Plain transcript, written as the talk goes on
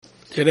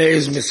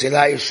Today's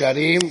Mesilat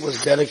Yesharim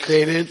was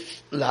dedicated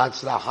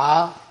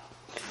L'Hatzlacha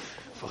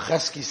for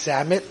Chesky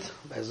Samit.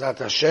 Be'ezrat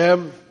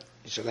Hashem,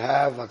 you should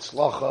have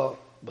Hatzlacha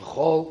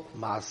B'chol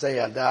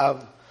Ma'aseh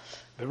Yadav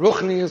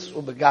Beruchnius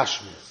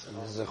U'Begashmius, and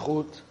the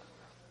Zechut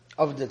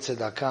of the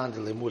Tzedakah and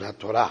the Limud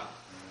HaTorah.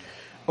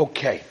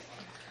 Okay,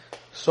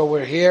 so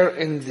we're here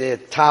in the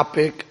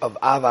topic of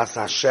Avas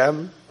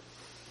Hashem,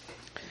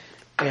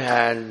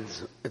 and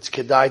it's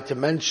kedai to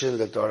mention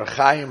that the Orach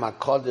Chaim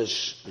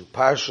HaKodesh in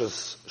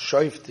Parshas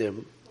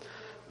Shoftim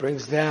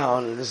brings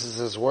down, and this is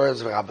his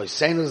words, Rabbi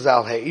Seinu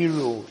Zal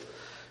He'iru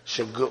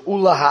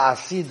Shegeula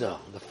Ha'asida,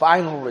 the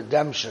final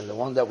redemption, the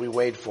one that we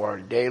wait for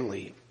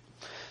daily,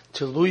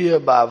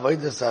 Teluya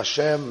Ba'avodas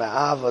Hashem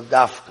Me'ava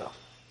Dafka.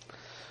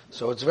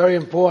 So it's very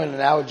important in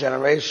our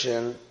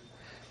generation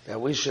that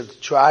we should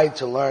try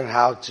to learn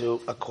how to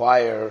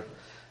acquire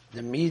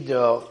the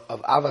midah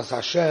of Avas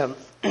Hashem,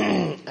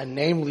 and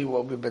namely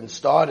what we've been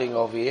starting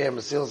over here in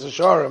Mesilas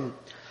Yesharim,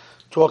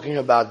 talking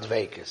about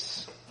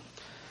Dveikus.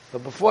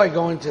 But before I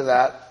go into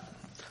that,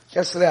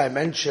 yesterday I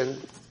mentioned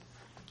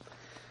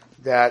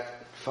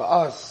that for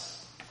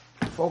us,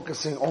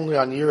 focusing only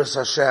on Yiras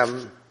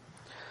Hashem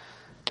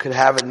could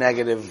have a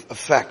negative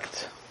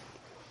effect.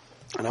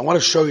 And I want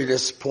to show you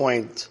this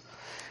point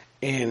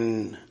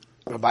in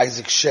Rabbi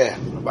Isaac Sher.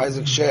 Rabbi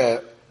Isaac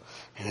Sher,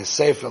 in his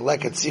Sefer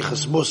Leket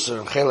Sichas Musar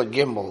and Chelik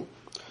Gimel,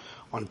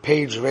 on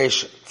page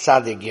Reish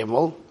Tzadik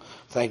Gimel.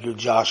 Thank you,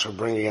 Josh, for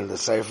bringing in the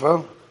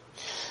Sefer.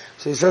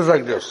 So he says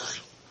like this.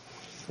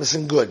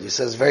 Listen good. He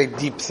says very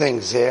deep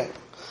things here.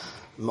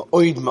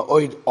 Ma'oid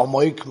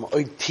omoik,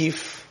 ma'oid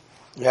tif.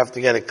 You have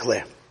to get it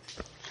clear.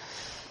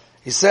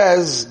 He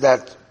says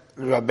that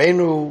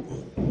Rabbeinu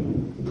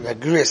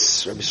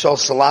Nagris, Rabbi Sol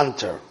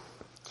Salanter,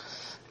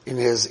 in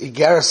his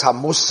Igeres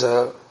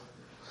HaMusar,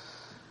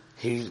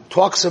 he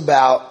talks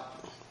about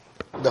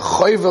the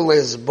choivel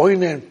is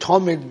boinen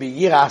tomid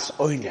biyiras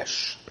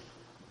oynesh.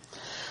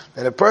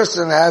 That a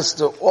person has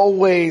to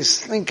always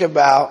think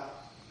about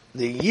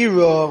the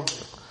yira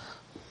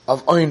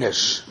of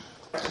oynesh.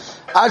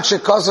 Ad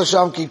shekos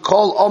Hashem ki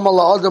kol omal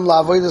la'odem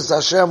la'avodas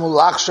Hashem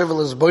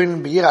u'lachshev is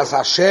boinen biyiras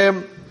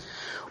Hashem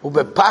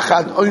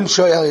u'bepachad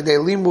oynsho el yidei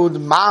limud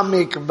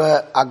ma'amik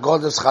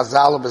be'agodas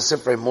chazal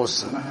u'besifrei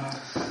Musa.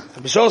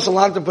 Rabbi Shol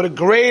Salanter put a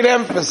great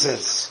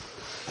emphasis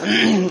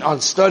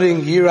on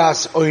studying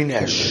Yiras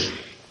Oynesh.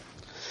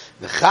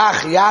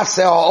 V'chach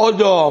yaseh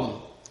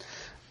ha'odom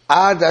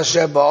ad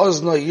asher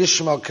ba'ozno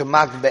yishmo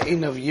kemat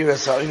be'inav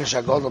Yiras Oynesh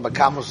ha'godol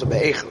b'kamus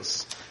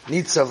u'be'echus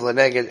nitzav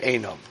l'neged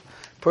einom.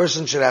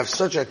 Person should have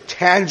such a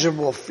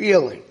tangible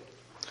feeling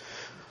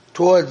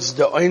towards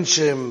the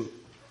Onshim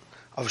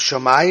of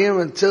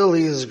Shamayim until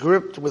he is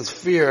gripped with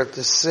fear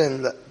to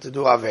sin, to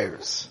do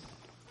Averis.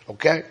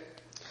 Okay?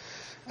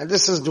 And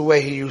this is the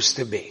way he used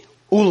to be.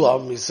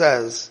 Ulam, he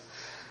says,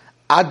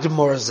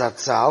 Admor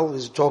Zatzal,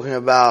 he's talking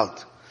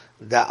about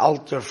the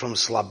altar from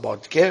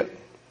Slabodke.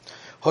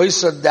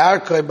 Hoysa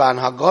darkoi ban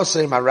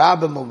hagosei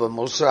marabim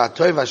ubemusar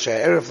atoiv asher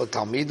erif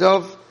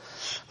l'talmidov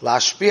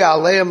lashpia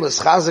aleim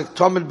l'schazik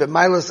tomid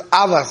b'mailas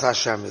avas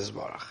Hashem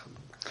yizborach.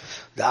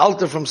 The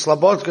altar from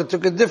Slabodke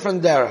took a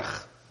different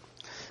derech,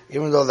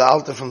 even though the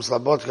altar from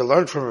Slabodke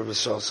learned from Rabbi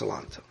Shol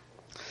Salanter.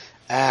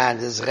 And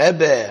his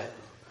Rebbe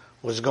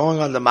was going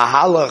on the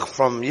Mahalach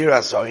from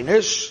Yiras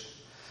Oynesh,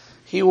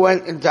 he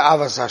went into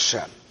Avas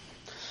Hashem.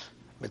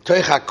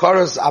 Metoich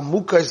HaKoros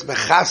Amukos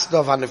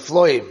Bechasdov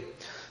HaNefloim,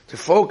 to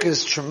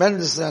focus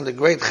tremendously on the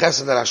great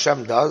chesed that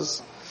Hashem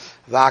does.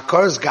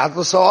 VaHaKoros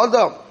Gadlus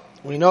HaOdom.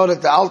 We know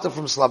that the altar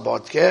from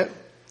Slabodke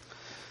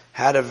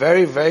had a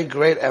very, very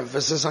great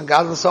emphasis on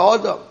Gadlus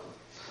HaOdom.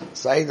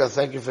 Saida,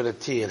 thank you for the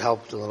tea. It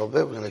helped a little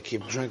bit. We're going to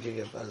keep drinking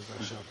it.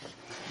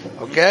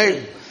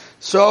 Okay?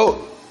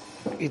 So,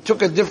 he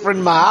took a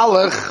different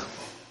Mahalach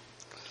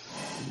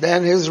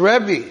than his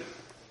Rebbe.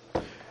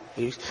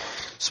 He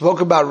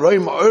spoke about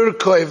Roim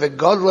Urkoi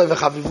veGodloi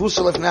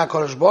veChavivusah lefnei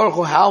HaKadosh Baruch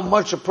Hu, how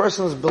much a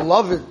person is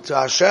beloved to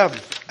Hashem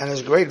and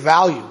his great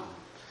value.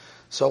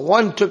 So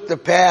one took the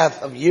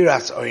path of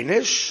Yiras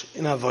Oynesh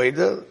in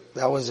Avodah.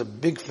 That was a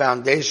big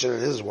foundation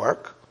in his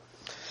work.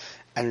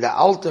 And the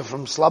altar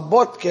from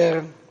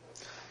Slabodke,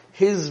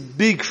 his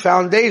big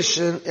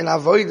foundation in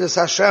Avodas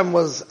Hashem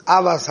was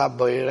Avas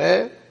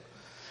HaBoireh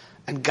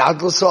and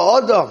Gadlus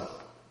HaOdom,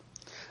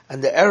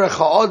 and the Erech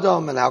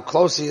HaOdom, and how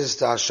close he is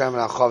to Hashem and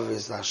how chav he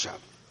is to Hashem.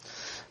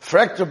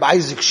 Frekt Rabbi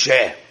Isaac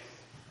Sher,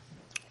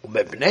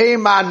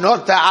 Ubebnei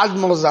ma'anot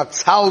ha'admor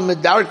zatzal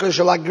medarko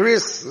shel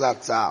hagris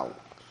zatzal,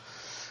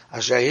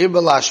 asher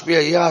hiba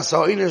lashpia yiras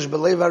ha'onesh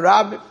b'leiv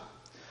ha'rabim.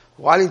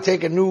 Why do you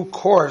take a new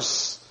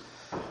course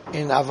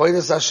in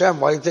Avodas Hashem?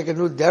 Why do you take a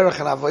new derech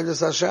in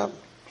Avodas Hashem?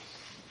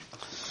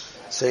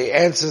 So he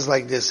answers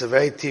like this, a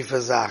very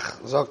tiefe Zach.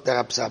 Zogt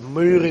der Rabsa,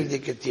 murig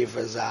dike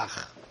tiefe Zach.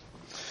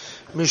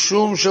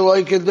 Mishum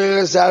shaloi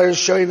kederes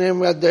harishonim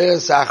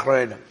v'aderes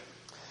achronim.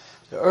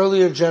 The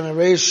earlier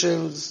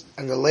generations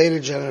and the later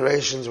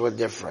generations were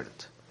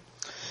different.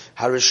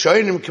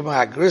 Harishonim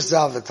k'ma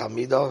hagrizal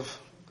v'talmidov,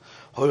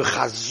 hoi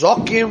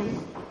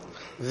chazokim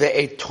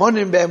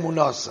ve'etonim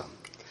be'emunasam.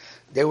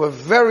 They were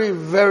very,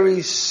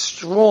 very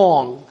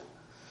strong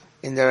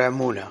in their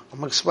emunah. I'm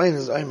going to explain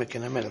his oimik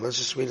in a minute. Let's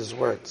just read his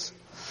words.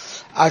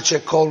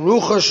 Ache kol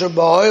rucha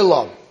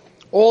sheba'olam,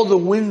 all the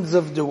winds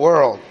of the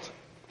world,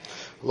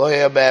 lo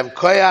yeh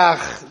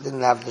koyach,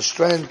 didn't have the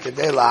strength,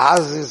 kedei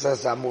lahazis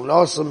as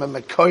amunosum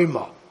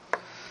emekoima,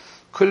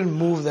 couldn't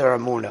move their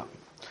emunah.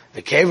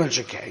 The kevan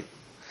shekei,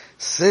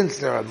 since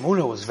their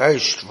emunah was very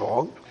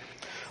strong,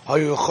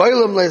 hayu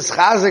choylem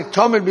leischazik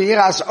tomid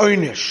beyiras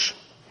oynish,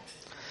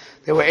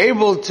 they were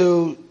able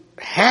to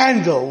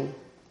handle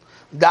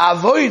the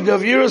avoid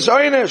of Yiras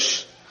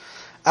Oynish.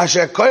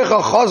 Asher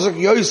koicha chazak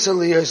yoyse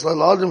liyos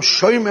l'adam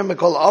shoymem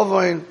ekol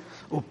avoin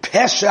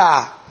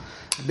upesha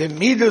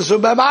b'midas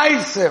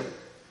u'b'maisim.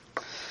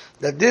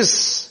 That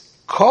this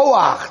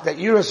koach that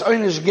Yiras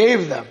Oynish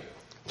gave them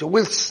to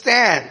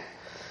withstand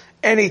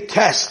any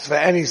test for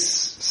any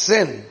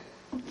sin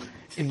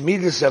in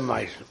midas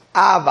u'maisim.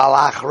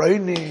 Aval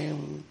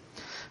achronim.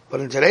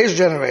 But in today's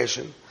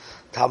generation,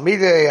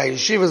 Talmidei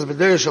HaYeshivas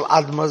B'derech Shel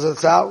Adma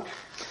Zatzal,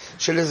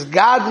 Shelis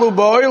Gadlu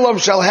Ba'olam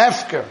Shel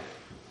Hefker.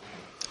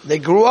 They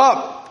grew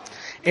up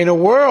in a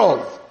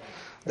world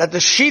that the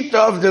Shita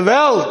of the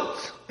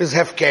Welt is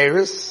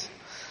Hefkeris,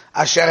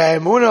 Asher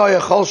HaEmunah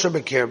Yachol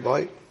Shebekir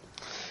Boi,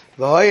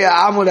 V'hoya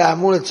Amud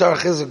HaEmunah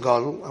Tzarech Izah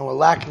Gadol, and we're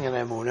lacking in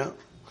Emunah.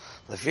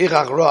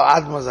 Lefichach Ro'a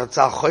Adma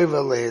Zatzal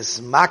Choyvel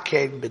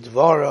Lehismaked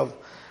B'dvorav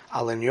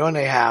Al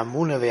Inyonei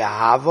HaEmunah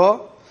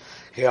V'Ahava,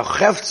 he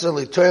ochefze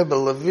litoy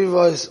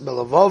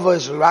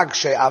belavovois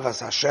ragshay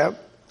avas Hashem.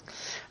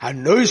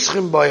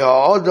 Hanoischim by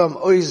ha'adam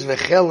oiz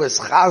v'cheles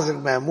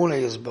chazik me'emunah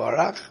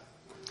yisbarach.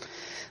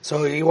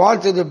 So he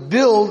wanted to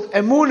build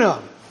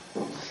emunah.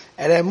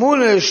 And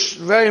emunah is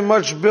very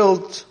much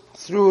built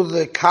through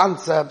the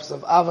concepts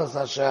of avas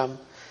Hashem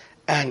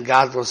and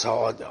gadlus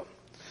ha'adam.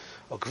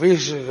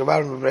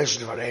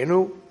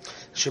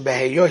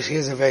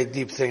 Here's a very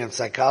deep thing in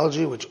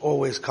psychology, which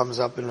always comes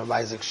up in Rabbi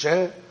Isaac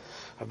Sher.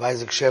 Rabbi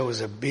Isaac Sher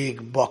was a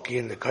big bucky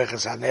in the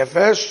Koiches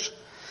HaNefesh,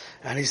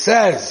 and he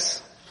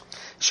says,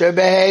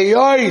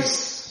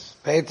 Shebeheyois,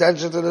 pay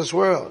attention to this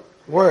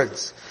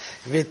words,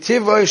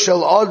 V'tivoy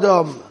shel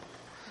Adam,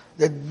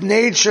 the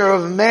nature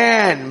of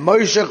man,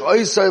 Moshech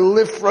oisay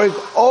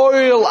lifroik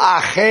oil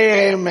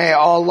acher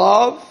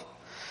me'olav,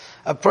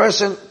 a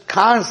person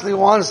constantly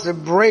wants to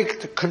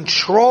break the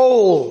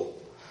control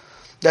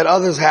that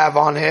others have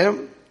on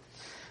him.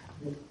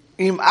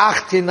 Im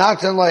achti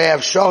natan lo yav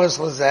shoris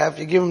lezef,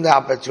 you give him the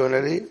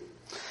opportunity.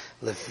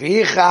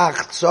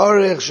 Lefichach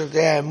tzorich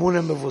shetei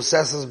emunah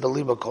mevusesas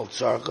beliba kol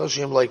tzorcha,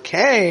 shem lo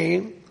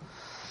kain,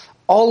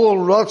 olu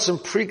rotzim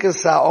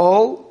prikas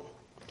ha'ol.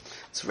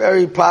 It's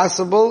very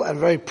possible and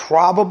very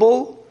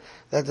probable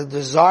that the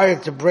desire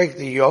to break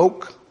the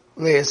yoke,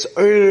 le'es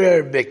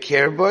oirer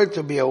bekirboy,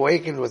 to be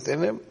awakened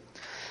within him,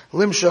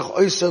 limshach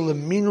oiser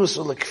leminus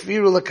o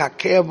lekfiru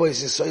lekakea boy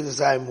sisoides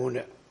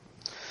ha'emunah.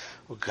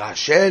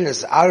 וכאשר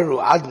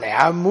נסערו עד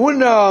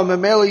נאמונה,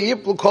 ממילא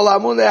ייפלו כל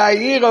עמודי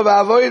העירה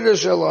והעבודה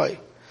שלוי.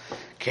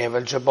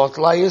 כיוון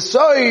שבוטל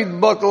היסוד,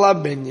 בוטל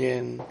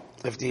הבניין.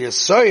 If the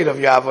yesod of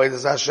your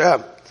avodas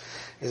Hashem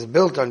is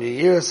built on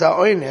the Yiras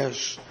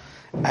HaOynish,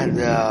 and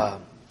the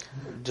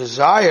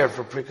desire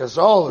for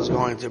Prikasol is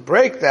going to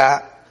break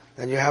that,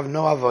 then you have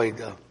no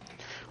avodah.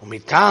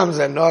 ומיתם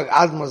זה נוהג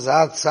עד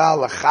מוזת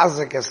צהל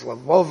לחזק את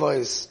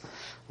לבובויס,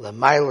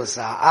 למיילס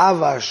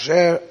האהבה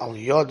אשר על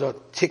יודו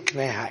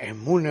תקנה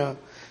האמונה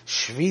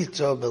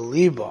שביתו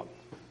בליבו.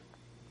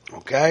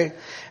 Okay?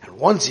 And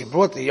once he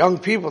brought the young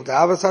people to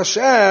Avas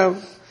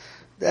Hashem,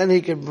 then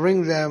he could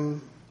bring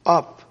them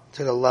up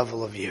to the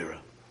level of Yira.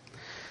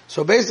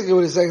 So basically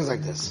what he's saying is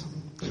like this.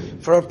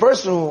 For a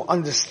person who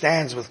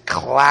understands with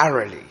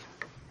clarity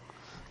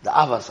the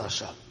Avas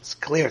Hashem, it's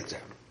clear to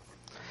him.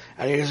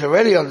 And he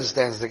already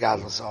understands the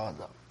Gadlus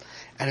Adam.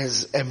 And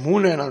his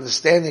emunah and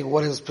understanding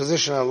what his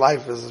position in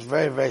life is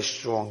very, very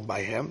strong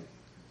by him.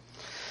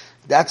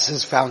 That's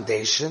his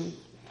foundation.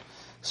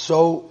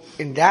 So,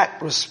 in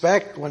that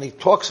respect, when he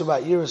talks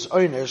about Yiras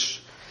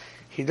Oynish,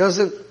 he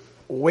doesn't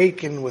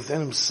awaken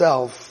within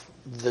himself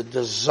the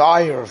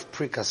desire of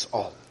Prikas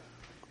Ol.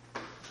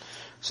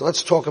 So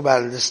let's talk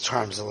about it in these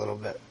terms a little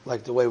bit,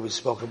 like the way we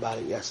spoke about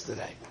it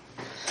yesterday.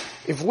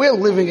 If we're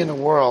living in a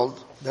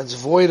world that's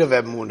void of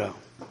emunah,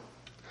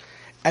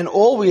 and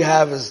all we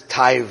have is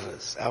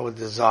taivas, our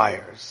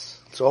desires.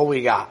 That's all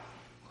we got.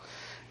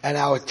 And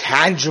our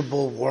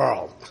tangible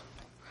world.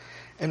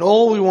 And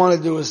all we want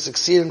to do is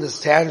succeed in this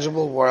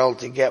tangible world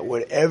to get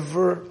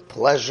whatever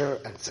pleasure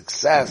and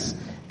success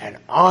and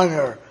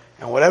honor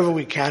and whatever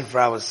we can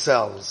for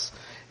ourselves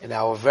in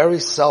our very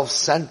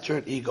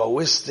self-centered,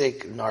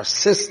 egoistic,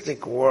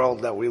 narcissistic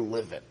world that we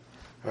live in.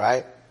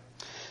 Right?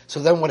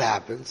 So then what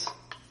happens?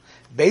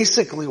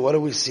 Basically, what do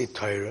we see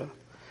Torah?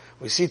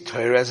 We see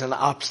Torah as an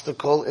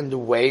obstacle in the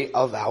way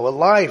of our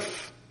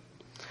life.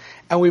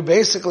 And we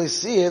basically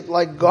see it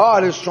like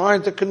God is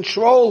trying to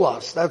control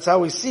us. That's how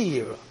we see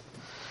Yira.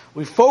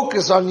 We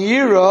focus on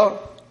Yira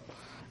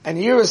and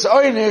Yiras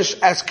Oynish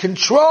as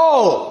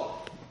control.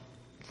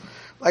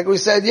 Like we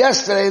said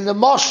yesterday in the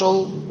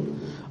mashal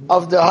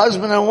of the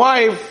husband and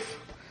wife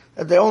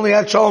that they only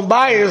had shalom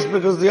bayis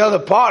because the other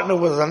partner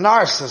was a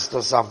narcissist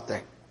or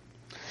something.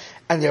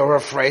 And they were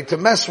afraid to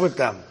mess with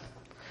them.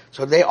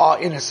 So they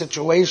are in a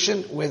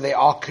situation where they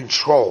are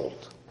controlled.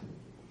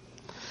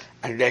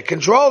 And they're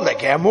controlled, they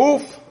can't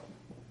move.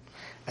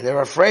 And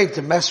they're afraid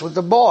to mess with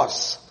the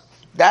boss.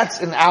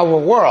 That's in our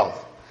world.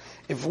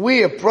 If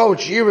we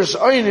approach Yiras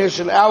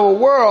Oynish in our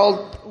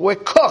world, we're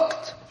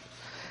cooked.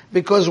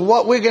 Because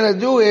what we're going to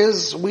do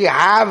is, we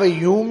have a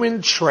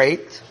human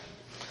trait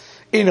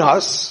in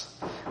us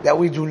that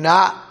we do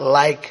not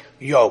like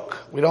yoke.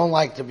 We don't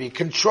like to be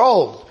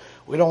controlled.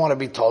 We don't want to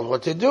be told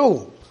what to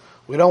do.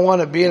 We don't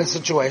want to be in a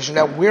situation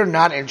that we're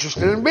not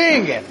interested in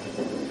being in.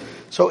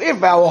 So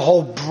if our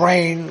whole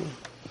brain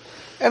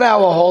and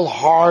our whole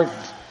heart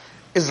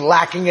is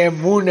lacking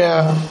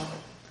emunah,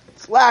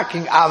 it's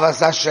lacking avas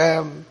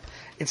Hashem,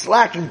 it's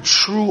lacking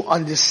true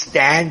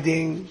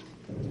understanding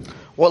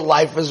what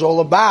life is all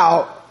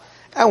about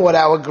and what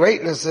our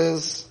greatness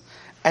is,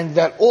 and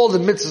that all the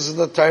mitzvahs of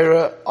the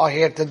Torah are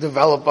here to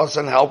develop us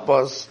and help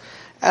us,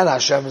 and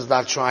Hashem is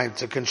not trying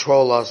to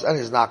control us, and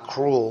He's not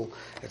cruel,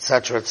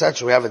 etc.,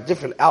 etc. We have a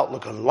different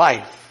outlook on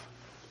life.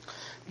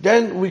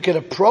 Then we can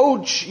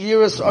approach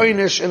Yiras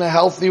Oynish in a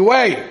healthy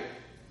way.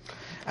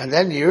 And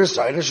then Yiras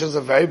Oynish is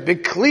a very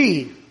big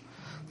kli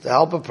to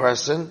help a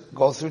person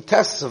go through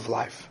tests of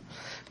life.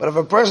 But if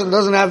a person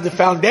doesn't have the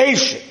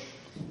foundation,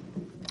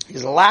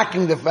 he's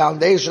lacking the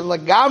foundation,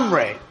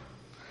 lagamre,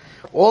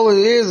 all it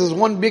is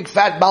one big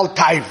fat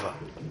baltaiva,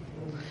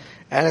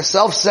 and a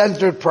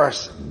self-centered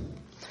person.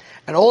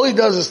 And all he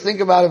does is think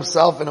about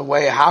himself in a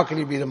way, how can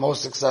he be the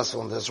most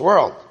successful in this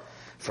world?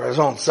 For his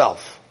own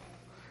self.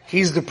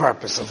 He's the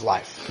purpose of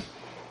life.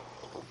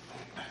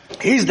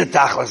 He's the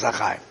tachlis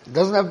achayim. He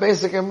doesn't have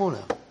basic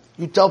emunah.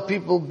 You tell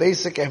people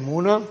basic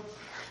emunah,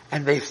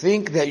 and they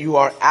think that you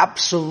are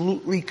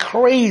absolutely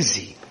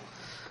crazy.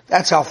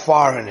 That's how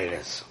foreign it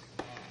is.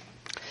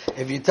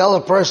 If you tell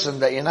a person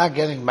that you're not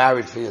getting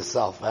married for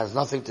yourself, it has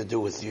nothing to do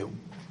with you.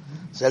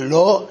 Ze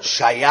lo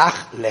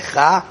shayach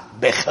lecha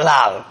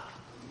bechlal.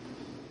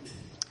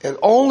 It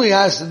only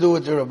has to do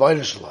with the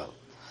Rebbeinu Shalom,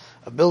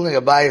 building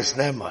a bayis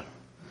neman,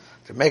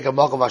 to make a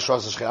makom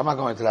hashros hashchina. I'm not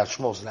going to that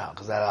shmos now,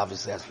 because that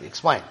obviously has to be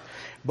explained.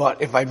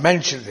 But if I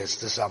mention this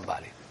to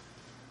somebody,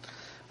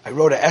 I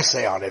wrote an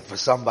essay on it for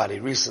somebody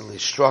recently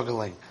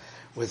struggling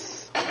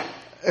with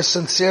a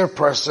sincere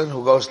person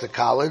who goes to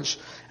college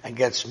and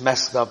gets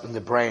messed up in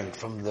the brain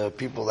from the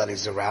people that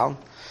he's around,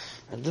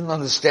 and didn't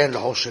understand the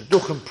whole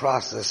shidduchim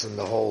process and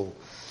the whole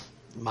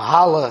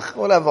mahalach,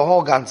 whatever,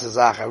 whole ganze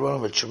Sache. I wrote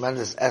him a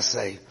tremendous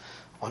essay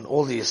on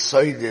all the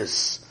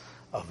yesodis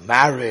of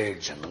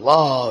marriage and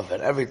love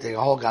and everything,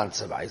 a whole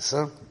ganze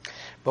Weise.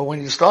 But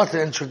when you start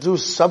to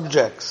introduce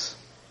subjects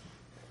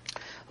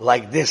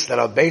like this that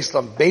are based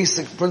on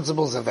basic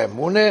principles of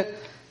emunah,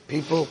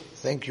 people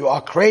think you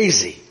are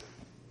crazy.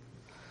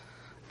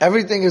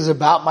 Everything is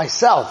about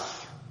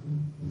myself,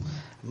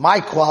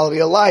 my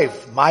quality of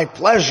life, my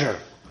pleasure,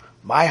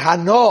 my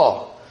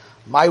hano,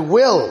 my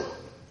will.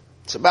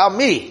 It's about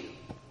me.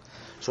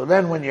 So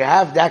then when you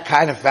have that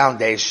kind of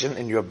foundation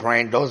in your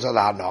brain, those are the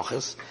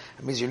hanochas.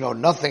 It means you know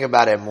nothing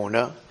about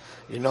emunah,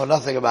 you know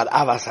nothing about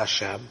avas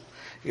Hashem,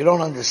 you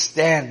don't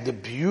understand the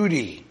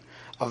beauty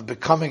of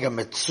becoming a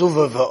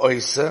mitzvah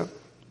v'oisa.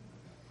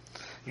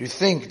 You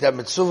think that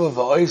mitzvah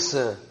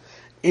v'oisa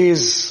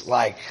is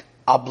like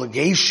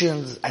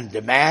obligations and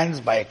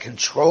demands by a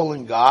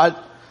controlling God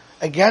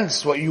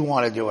against what you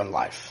want to do in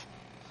life.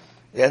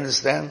 You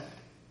understand?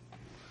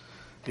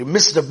 You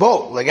miss the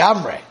boat,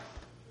 legamre.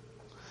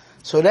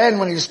 So then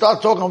when you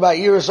start talking about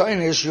Yiras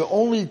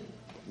Oynish,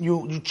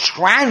 you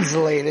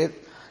translate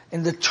it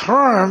in the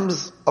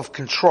terms of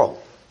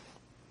control.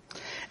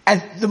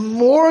 And the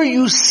more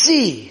you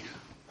see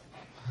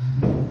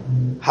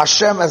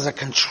Hashem as a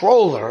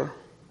controller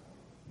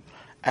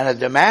and a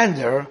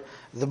demander,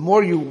 the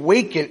more you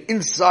waken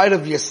inside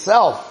of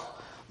yourself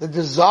the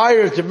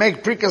desire to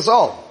make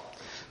prikasol.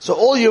 So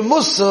all your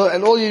Musa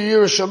and all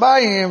your Yiras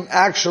Shamayim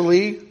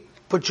actually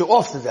put you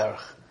off the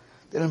derech.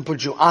 They didn't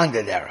put you on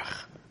the derech.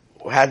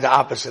 It had the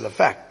opposite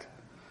effect.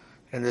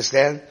 You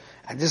understand?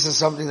 And this is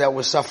something that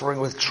we're suffering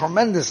with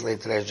tremendously in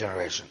today's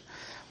generation.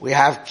 We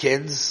have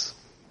kids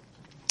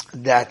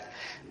that,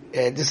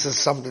 this is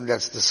something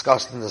that's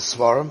discussed in the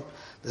Svarim.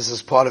 This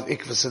is part of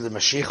Ikvus in the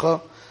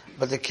Mashiach.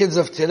 But the kids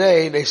of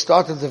today, they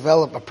start to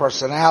develop a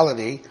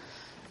personality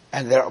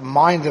and their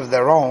mind of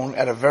their own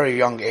at a very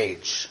young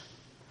age.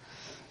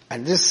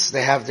 And this,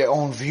 they have their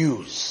own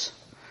views.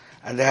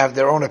 And they have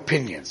their own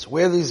opinions.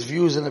 Where these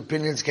views and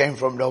opinions came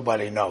from,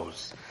 nobody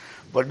knows.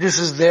 But this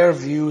is their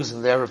views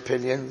and their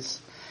opinions.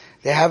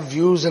 They have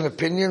views and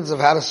opinions of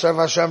how to serve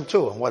Hashem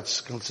too, and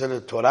what's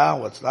considered Torah,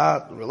 what's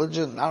not,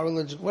 religion, not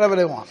religion, whatever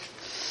they want.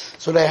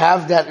 So they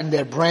have that in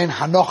their brain,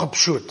 hanocha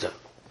pshuta.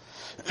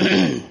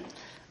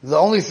 The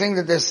only thing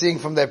that they're seeing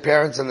from their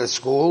parents in the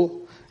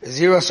school is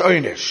Yiras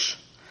Oynish.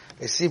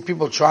 They see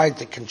people trying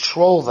to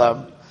control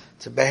them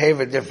to behave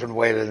a different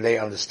way than they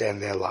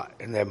understand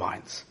in their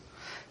minds.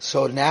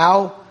 So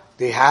now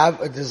they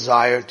have a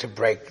desire to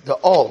break the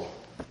ol.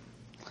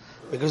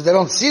 because they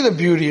don't see the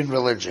beauty in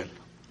religion.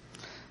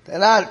 They're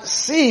not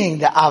seeing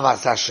the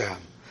Avas Hashem.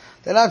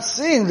 They're not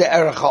seeing the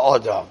Erech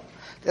HaOdam.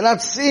 They're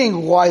not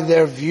seeing why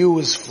their view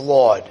is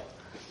flawed.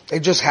 They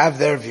just have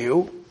their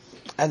view,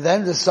 and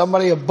then there's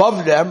somebody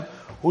above them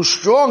who's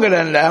stronger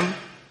than them,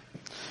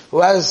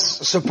 who has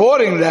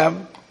supporting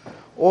them,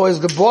 or is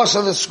the boss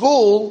of the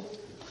school,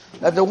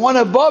 that the one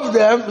above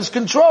them is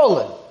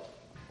controlling.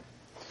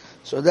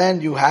 So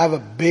then you have a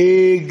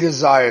big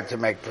desire to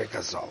make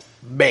Prikasol.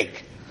 Big.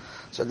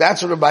 So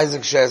that's what Rabbi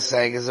Isaac Sheh is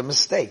saying is a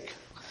mistake.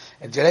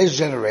 In today's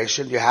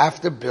generation, you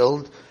have to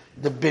build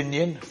the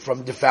binyan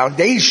from the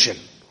foundation.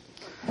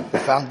 The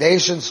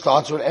foundation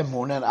starts with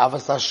Emunah and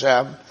Avas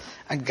Hashem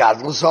and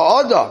Gadlus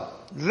HaOdam.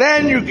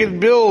 Then you can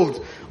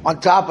build on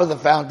top of the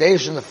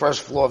foundation the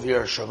first floor of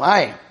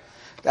Yerushalayim.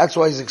 That's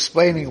why he's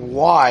explaining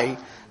why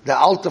the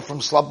Alta from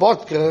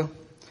Slabotka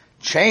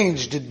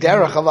changed the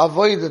derech of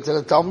Avodah to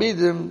the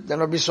Talmidim than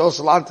Rabbi Yisrael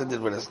Salanta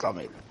did with his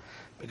Talmidim.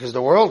 Because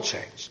the world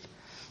changed.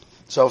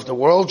 So if the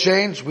world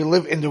changed, we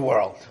live in the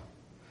world.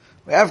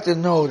 We have to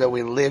know that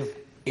we live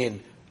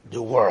in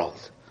the world.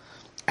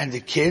 And the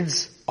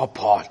kids are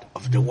part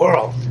of the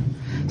world.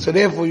 So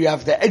therefore you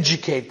have to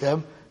educate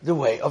them the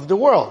way of the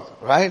world,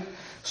 right?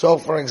 So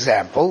for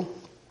example,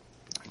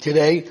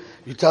 today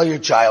you tell your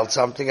child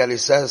something and he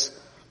says,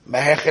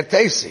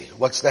 Mehechetesi,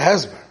 what's the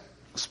hezber?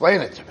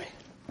 Explain it to me.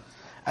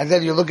 And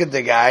then you look at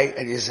the guy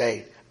and you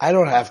say, I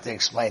don't have to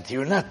explain to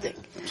you nothing.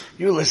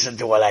 You listen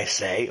to what I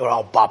say or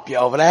I'll bop you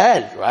over the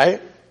head,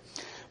 right?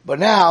 But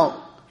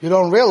now you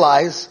don't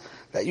realize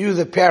that you,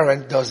 the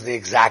parent, does the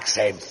exact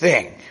same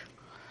thing.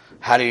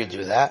 How do you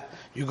do that?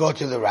 You go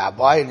to the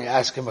rabbi and you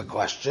ask him a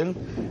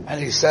question and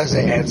he says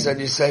the answer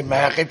and you say,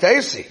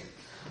 Mehechetesi.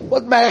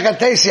 What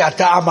Mehechetesi?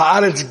 Ata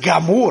ha'aretz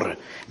gamur.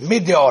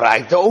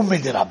 Mideoraita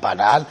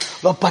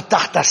u'midirabbanan lo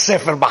patachta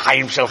sefer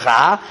b'chaim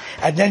shelcha,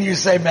 and then you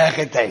say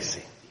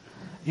Mehechetesi.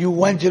 You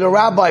went to the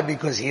rabbi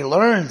because he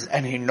learns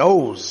and he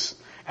knows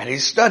and he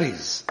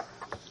studies.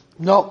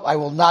 No, I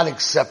will not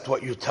accept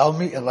what you tell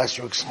me unless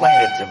you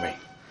explain it to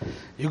me.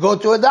 You go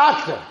to a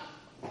doctor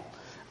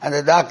and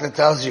the doctor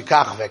tells you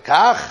kach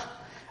vekach,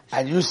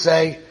 and you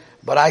say,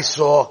 but I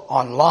saw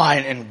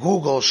online in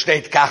Google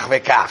state kach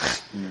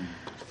vekach.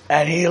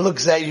 And he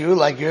looks at you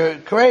like you're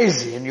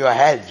crazy in your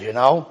head, you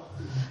know.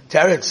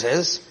 Teretz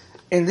says,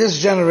 in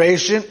this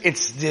generation,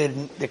 it's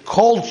the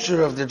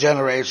culture of the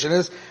generation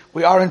is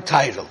we are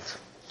entitled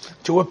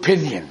to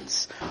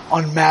opinions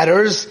on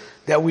matters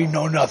that we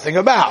know nothing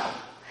about.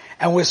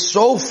 And we're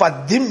so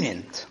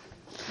fadimyant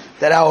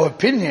that our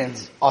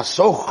opinions are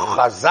so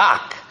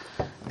chazak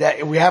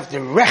that we have to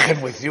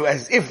reckon with you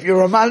as if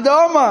you're a man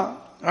d'oma,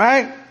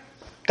 right?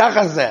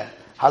 Kachazeh,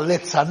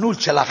 haletzanut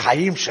shel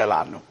hachayim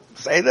shelanu.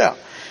 Say that.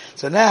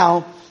 So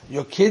now,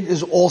 your kid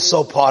is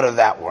also part of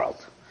that world.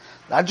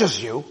 Not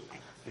just you,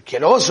 the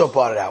kid also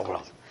part of that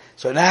world.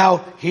 So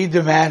now, he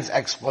demands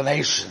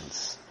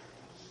explanations.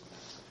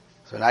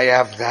 So now you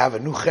have to have a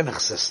new chinuch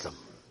system.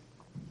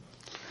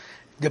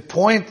 The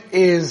point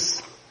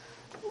is,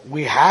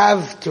 we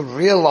have to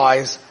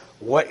realize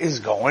what is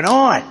going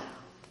on.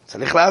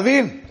 Tzarich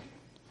lavin.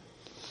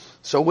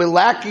 So we're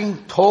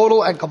lacking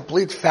total and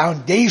complete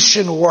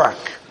foundation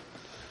work.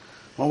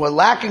 When we're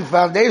lacking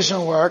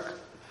foundation work,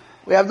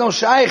 we have no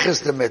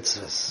shaykhis to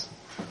mitzvahs.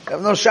 We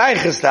have no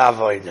shaykhis to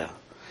avodah.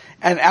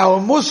 And our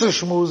mussar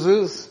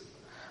shmuzas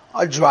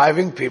are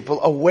driving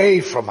people away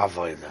from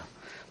avodah.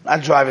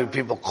 Not driving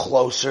people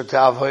closer to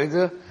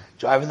avodah,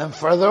 driving them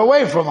further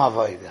away from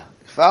avodah.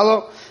 You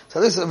follow?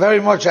 So this very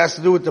much has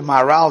to do with the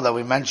Maharal that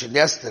we mentioned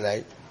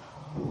yesterday.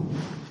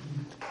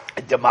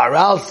 The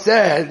Maharal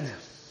said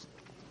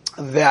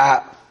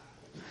that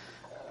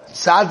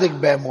Tzaddik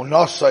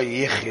be'emunaso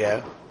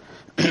yichya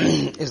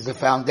is the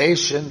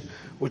foundation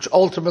which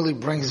ultimately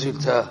brings you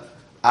to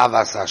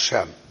Avas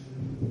Hashem,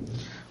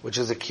 which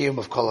is a kiyum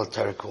of Kol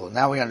HaTorah Kula.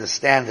 Now we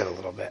understand it a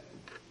little bit.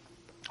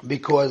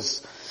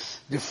 Because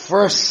the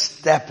first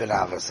step in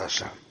Avas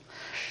Hashem,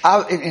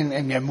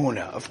 in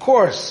Emunah, of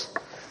course,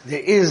 there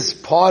is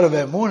part of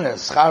Emunah,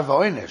 Schar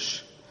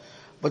V'Oinish,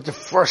 but the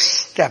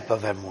first step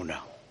of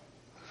Emunah,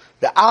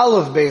 the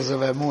Aleph base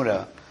of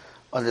Emunah,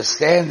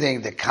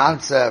 understanding the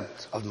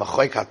concept of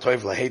Machoik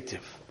HaToiv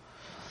L'Hetiv,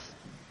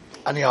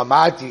 Ani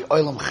Amati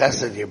Olam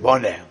Chesed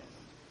Yiboneh,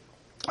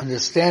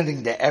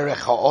 understanding the Erech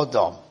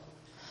HaOdam,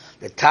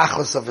 the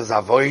Tachlis of his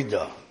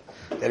Avodah,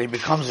 that he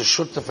becomes a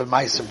Shutaf and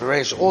Ma'aser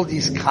Bereish, all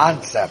these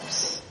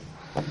concepts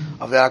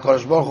of that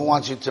HaKadosh Baruch Hu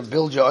wants you to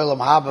build your Olam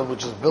Haba,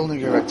 which is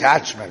building your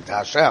attachment to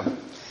Hashem.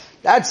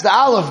 That's the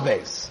Aleph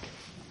base.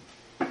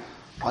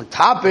 On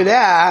top of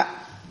that,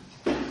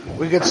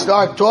 we could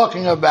start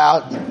talking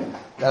about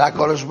that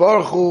HaKadosh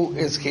Baruch Hu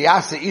is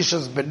Kiyasa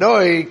Ishas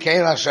Benoi,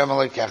 Kein Hashem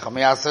Elokecha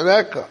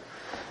Miyasereka.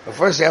 But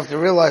first you have to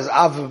realize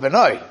Av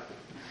Benoi.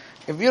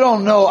 If you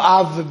don't know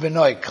Av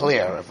Benoi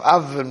clear, if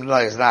Av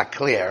Benoi is not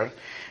clear,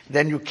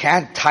 then you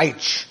can't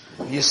teach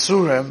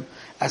Yisurim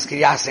as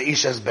Kiyasa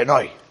Ishas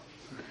Benoi.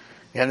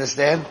 You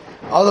understand?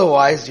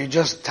 Otherwise, you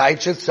just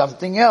teach it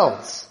something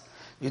else.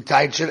 You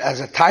teach it as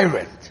a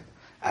tyrant,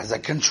 as a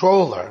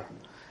controller,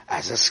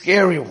 as a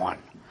scary one.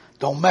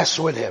 Don't mess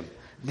with him.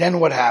 Then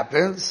what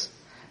happens?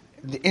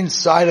 The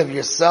inside of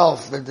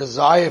yourself, the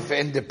desire for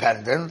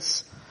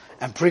independence,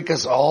 and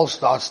Prikas all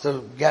starts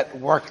to get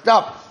worked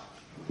up.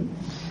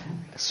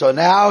 So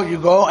now you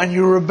go and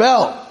you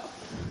rebel.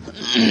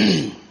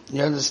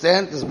 You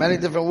understand? There's many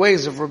different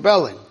ways of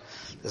rebelling.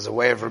 There's a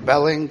way of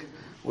rebelling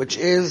which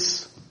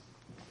is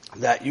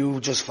that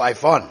you just fight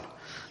fun.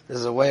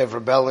 There's a way of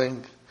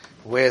rebelling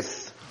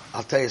with,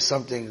 I'll tell you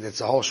something that's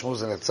a whole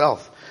shmooze in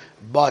itself,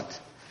 but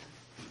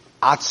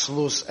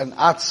atzlus and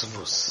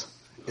atzvus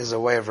is a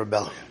way of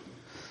rebellion.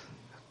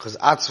 Because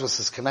atzvus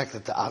is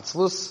connected to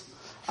atzlus.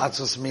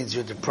 Atzvus means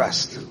you're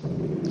depressed.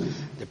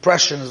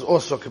 Depression is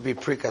also could be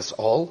prikas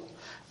all,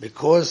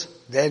 because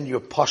then you're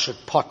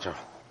poshet potter.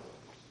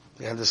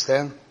 You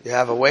understand? You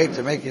have a way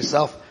to make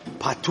yourself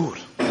patur.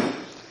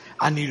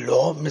 Ani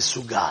lo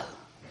mesugal.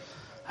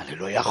 Ani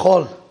lo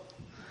yachol.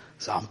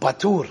 So I'm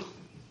patur.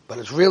 But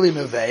it's really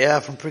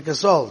meveya from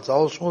prikas all. It's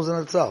all shmuz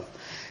in itself.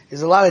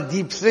 There's a lot of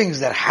deep things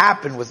that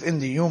happen within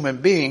the human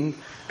being,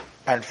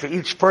 and for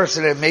each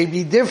person it may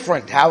be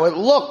different, how it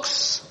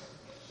looks.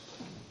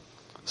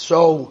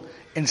 So,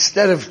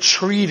 instead of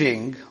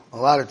treating, a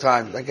lot of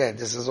times, again,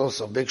 this is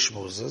also big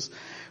schmoozes,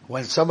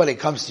 when somebody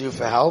comes to you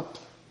for help,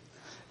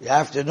 you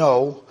have to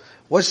know,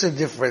 what's the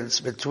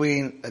difference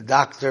between a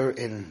doctor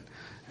in,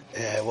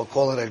 we'll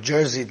call it a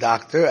Jersey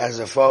doctor, as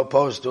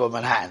opposed to a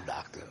Manhattan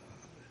doctor.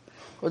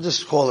 We'll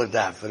just call it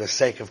that for the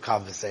sake of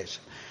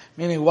conversation.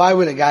 Meaning, why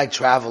would a guy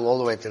travel all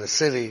the way to the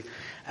city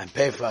and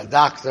pay for a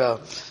doctor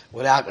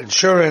without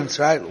insurance,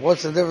 right?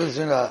 What's the difference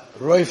in a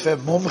roife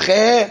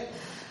mumche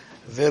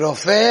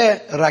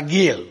v'rofe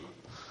ragil?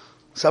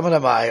 Some of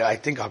them I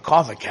think are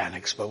car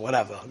mechanics, but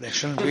whatever. They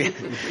shouldn't be.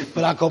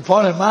 But our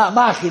component,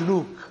 ma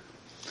chiluk.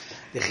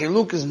 The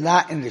chiluk is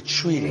not in the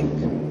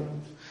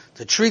treating.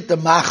 To treat the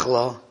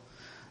machla,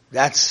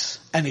 that's,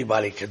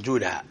 anybody can do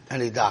that.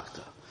 Any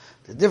doctor.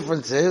 The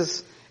difference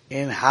is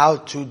in how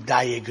to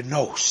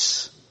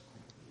diagnose.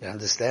 You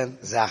understand?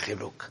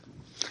 Zachiluk.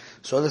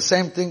 So the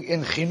same thing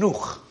in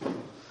chinuch.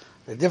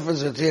 The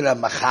difference between a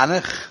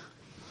mechanech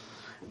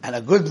and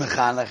a good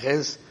mechanech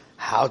is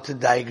how to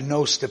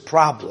diagnose the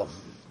problem.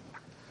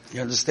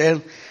 You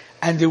understand?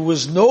 And there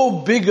was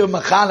no bigger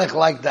mechanech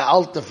like the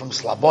Alter from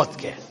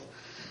Slabotke.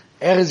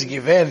 Erez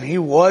Given, he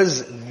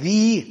was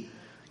the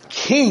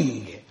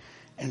king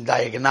in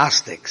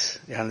diagnostics.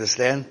 You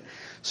understand?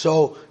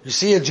 So you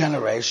see a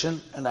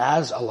generation and it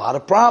has a lot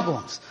of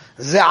problems.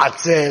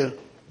 Ze'atzel.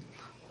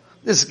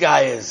 This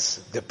guy is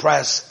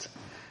depressed.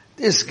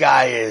 This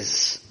guy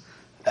is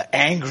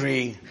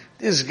angry.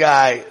 This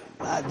guy,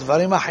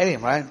 dvarim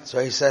achirim, right? So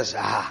he says,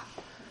 habaya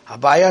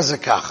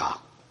zekacha.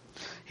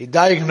 He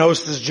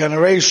diagnosed this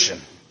generation.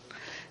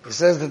 He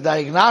says the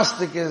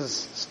diagnostic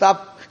is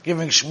stop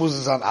giving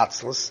shmuzes on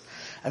atzlus,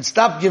 and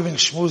stop giving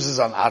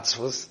shmuzes on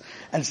atzvus,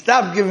 and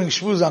stop giving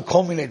shmuzes on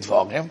kol minei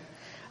dvarim.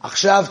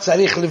 Achshav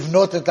tzarich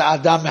livnot et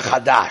ha'adam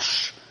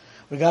mechadash.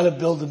 We got to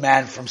build a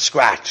man from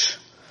scratch.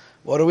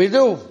 What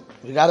do?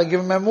 We got to give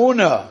him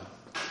emunah.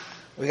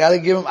 We got to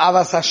give him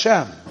avas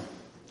Hashem.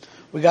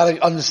 We got to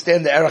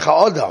understand the erech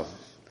ha'odam.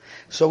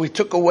 So we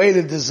took away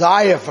the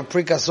desire for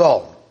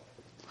prikasol.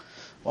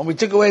 When we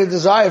took away the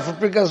desire for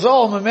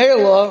prikasol,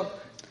 memela,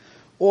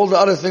 all the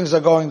other things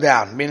are going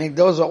down. Meaning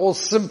those are all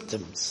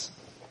symptoms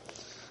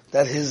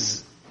that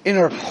his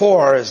inner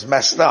core is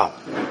messed up.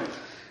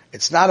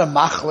 It's not a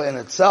machla in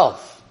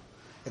itself.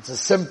 It's a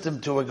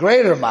symptom to a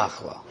greater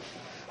machla.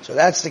 So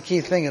that's the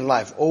key thing in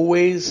life.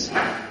 Always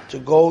to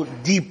go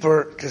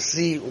deeper to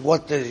see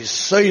what the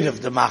yesod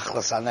of the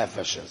machlas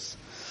hanefesh is.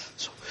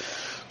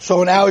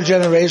 So in our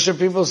generation,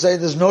 people say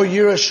there's no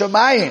yira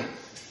shamayim,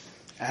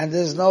 and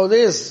there's no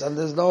this, and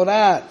there's no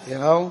that, you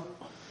know.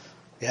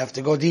 You have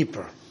to go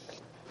deeper.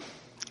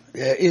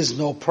 There is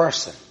no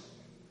person.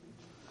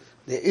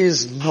 There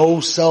is no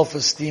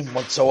self-esteem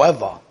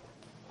whatsoever.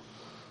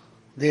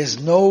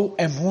 There's no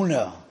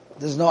emunah.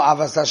 There's no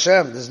avas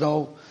Hashem. There's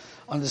no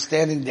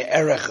understanding the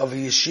erech of a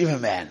yeshiva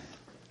man.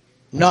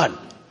 None.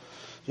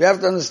 You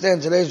have to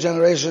understand today's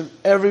generation,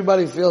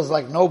 everybody feels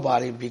like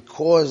nobody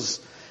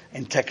because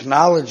in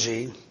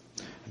technology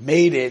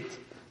made it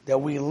that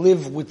we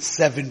live with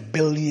 7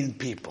 billion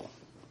people.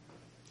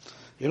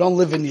 You don't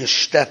live in your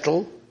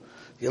shtetl,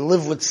 you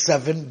live with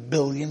 7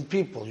 billion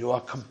people. You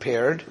are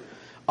compared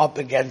up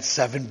against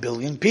 7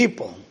 billion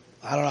people.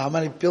 I don't know how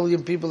many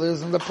billion people there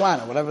is on the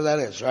planet, whatever that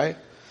is, right?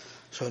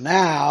 So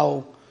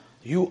now,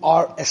 you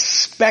are a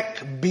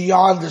speck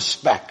beyond a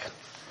speck.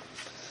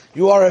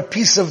 You are a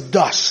piece of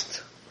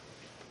dust.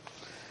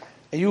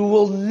 And you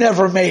will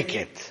never make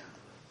it.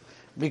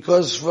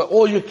 Because for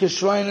all your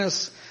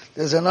kishroinus,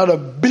 there's another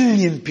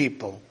billion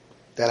people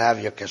that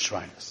have your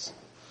kishroinus.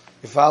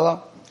 You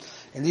follow?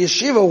 In the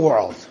yeshiva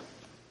world,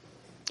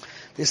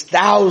 there's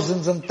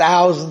thousands and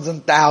thousands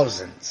and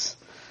thousands.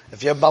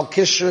 If you're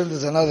Balkishran,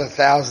 there's another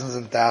thousands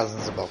and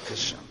thousands of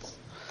Balkishrans.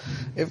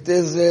 If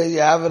there's you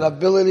have an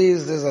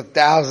abilities, there's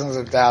thousands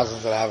and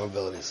thousands that have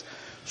abilities.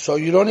 So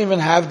you don't even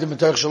have the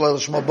Mitoch Shalol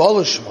Shmo Bol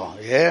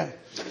Shmo, yeah?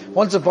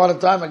 Once upon a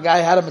time, a guy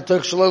had a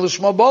Metuch Shalei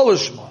L'Shma Bo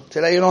L'Shma.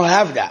 Today you don't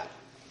have that.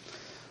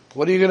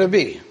 What are you going to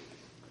be?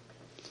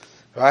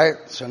 Right?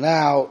 So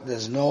now,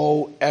 there's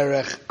no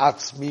Erech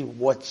Atzmi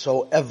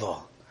whatsoever.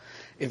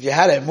 If you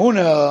had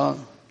Emunah,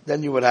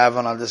 then you would have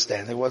an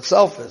understanding what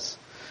self is.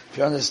 If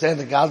you understand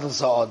the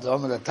Gadlus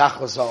HaAdam and the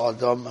Tachlis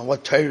HaAdam and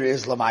what Torah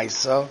is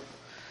L'maisa,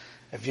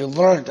 if you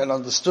learned and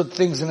understood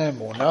things in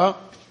Emunah,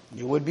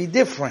 you would be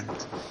different.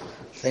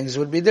 Things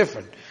would be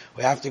different.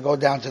 We have to go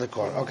down to the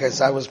core. Okay,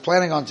 so I was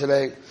planning on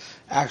today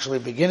actually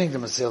beginning the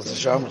Mesilas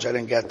Yesharim, which I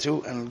didn't get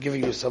to, and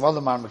giving you some other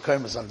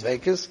Marmekaymas on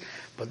Dveikus,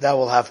 but that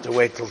will have to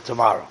wait till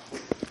tomorrow.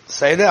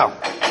 Say down.